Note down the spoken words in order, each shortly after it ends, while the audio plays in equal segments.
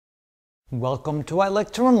Welcome to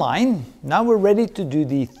iLecture Online. Now we're ready to do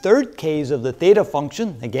the third case of the theta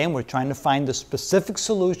function. Again, we're trying to find the specific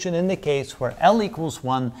solution in the case where L equals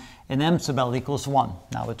 1 and m sub L equals 1.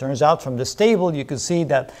 Now it turns out from this table you can see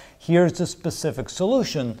that here's the specific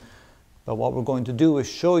solution. But what we're going to do is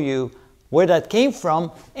show you where that came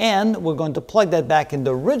from, and we're going to plug that back in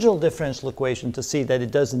the original differential equation to see that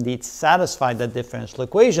it does indeed satisfy that differential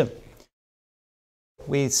equation.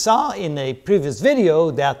 We saw in a previous video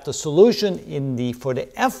that the solution for the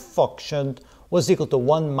f function was equal to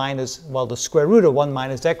 1 minus, the square root of 1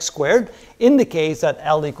 minus x squared in the case that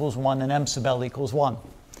L equals 1 and m sub L equals 1.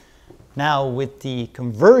 Now with the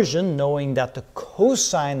conversion, knowing that the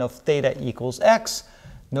cosine of theta equals x,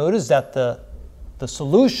 notice that the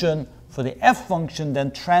solution for the f function then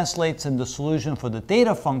translates in the solution for the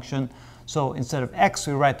theta function. So instead of x,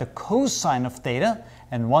 we write the cosine of theta,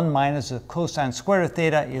 and 1 minus the cosine square of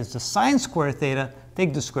theta is the sine square of theta.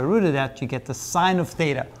 Take the square root of that, you get the sine of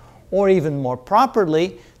theta. Or even more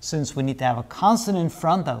properly, since we need to have a constant in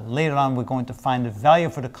front, later on we're going to find the value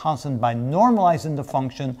for the constant by normalizing the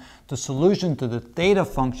function, the solution to the theta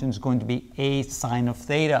function is going to be a sine of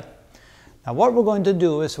theta. Now what we're going to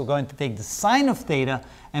do is we're going to take the sine of theta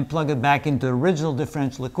and plug it back into the original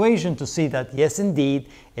differential equation to see that yes indeed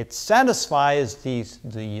it satisfies the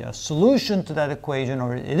solution to that equation,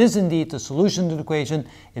 or it is indeed the solution to the equation.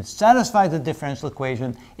 It satisfies the differential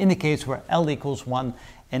equation in the case where L equals 1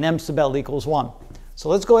 and m sub L equals 1. So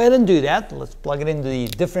let's go ahead and do that. Let's plug it into the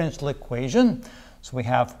differential equation. So we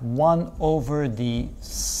have 1 over the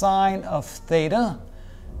sine of theta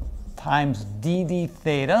times d d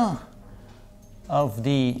theta of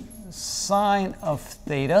the sine of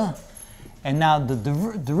theta, and now the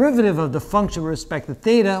derivative of the function with respect to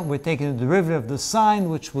theta, we're taking the derivative of the sine,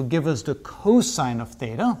 which will give us the cosine of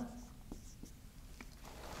theta,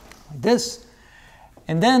 like this.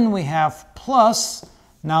 And then we have plus,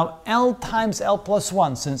 now L times L plus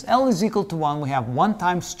 1. Since L is equal to 1, we have 1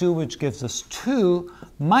 times 2, which gives us 2,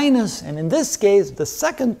 minus, and in this case, the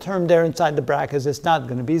second term there inside the brackets is not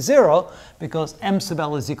going to be 0, because m sub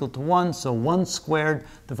L is equal to 1, so 1 squared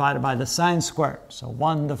divided by the sine squared. So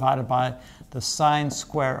 1 divided by the sine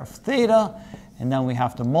square of theta, and then we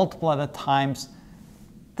have to multiply that times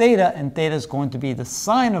theta, and theta is going to be the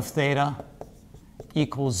sine of theta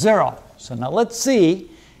equals 0. So now let's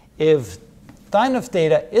see if sine of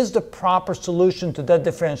theta is the proper solution to that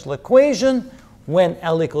differential equation when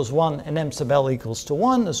L equals 1 and m sub L equals to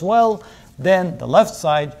 1 as well. Then the left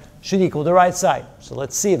side should equal the right side. So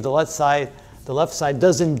let's see if the left side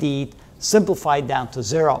does indeed simplify down to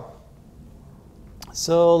 0.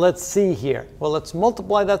 So let's see here. Well, let's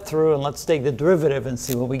multiply that through and let's take the derivative and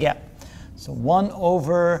see what we get. So 1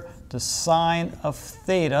 over the sine of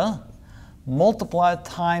theta multiplied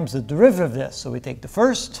times the derivative of this. So we take the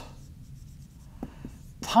first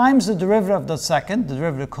times the derivative of the second. The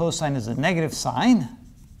derivative of cosine is a negative sign,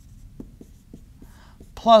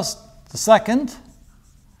 plus the second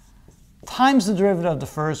times the derivative of the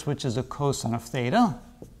first, which is a cosine of theta,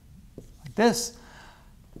 like this,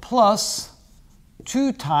 plus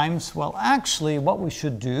 2 times, well actually what we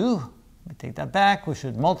should do, we take that back, we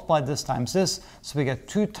should multiply this times this, so we get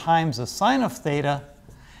 2 times the sine of theta,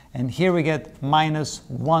 and here we get minus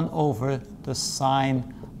 1 over the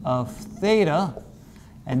sine of theta,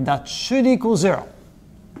 and that should equal 0.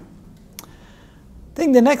 I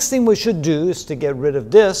think the next thing we should do is to get rid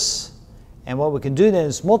of this, and what we can do then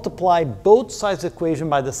is multiply both sides of the equation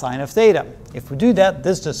by the sine of theta. If we do that,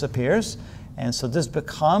 this disappears, and so this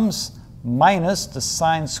becomes minus the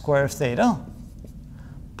sine square of theta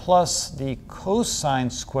plus the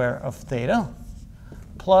cosine square of theta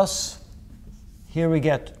plus, here we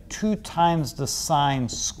get 2 times the sine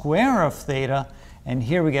square of theta, and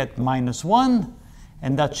here we get minus 1,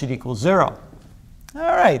 and that should equal 0. All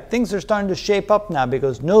right, things are starting to shape up now,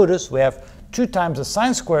 because notice we have 2 times the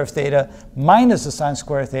sine square of theta minus the sine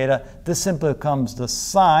square of theta. This simply becomes the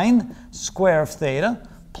sine square of theta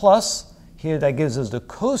plus, here that gives us the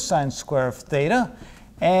cosine square of theta,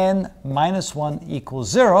 and minus 1 equals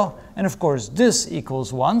 0. And of course this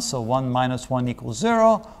equals 1, so 1 minus 1 equals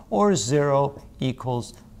 0, or 0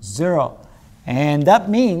 equals 0. And that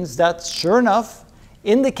means that sure enough,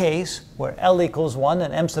 in the case where L equals 1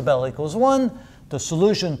 and m sub L equals 1, the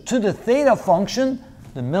solution to the theta function,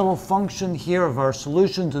 the middle function here of our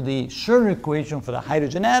solution to the Schrödinger equation for the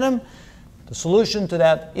hydrogen atom, the solution to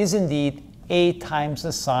that is indeed a times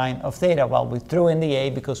the sine of theta. Well, we threw in the a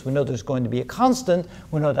because we know there's going to be a constant.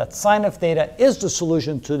 We know that sine of theta is the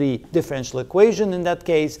solution to the differential equation in that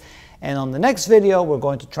case. And on the next video, we're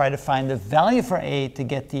going to try to find the value for a to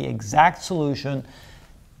get the exact solution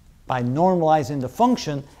by normalizing the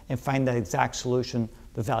function and find that exact solution,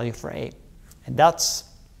 the value for a. And that's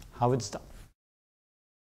how it's done.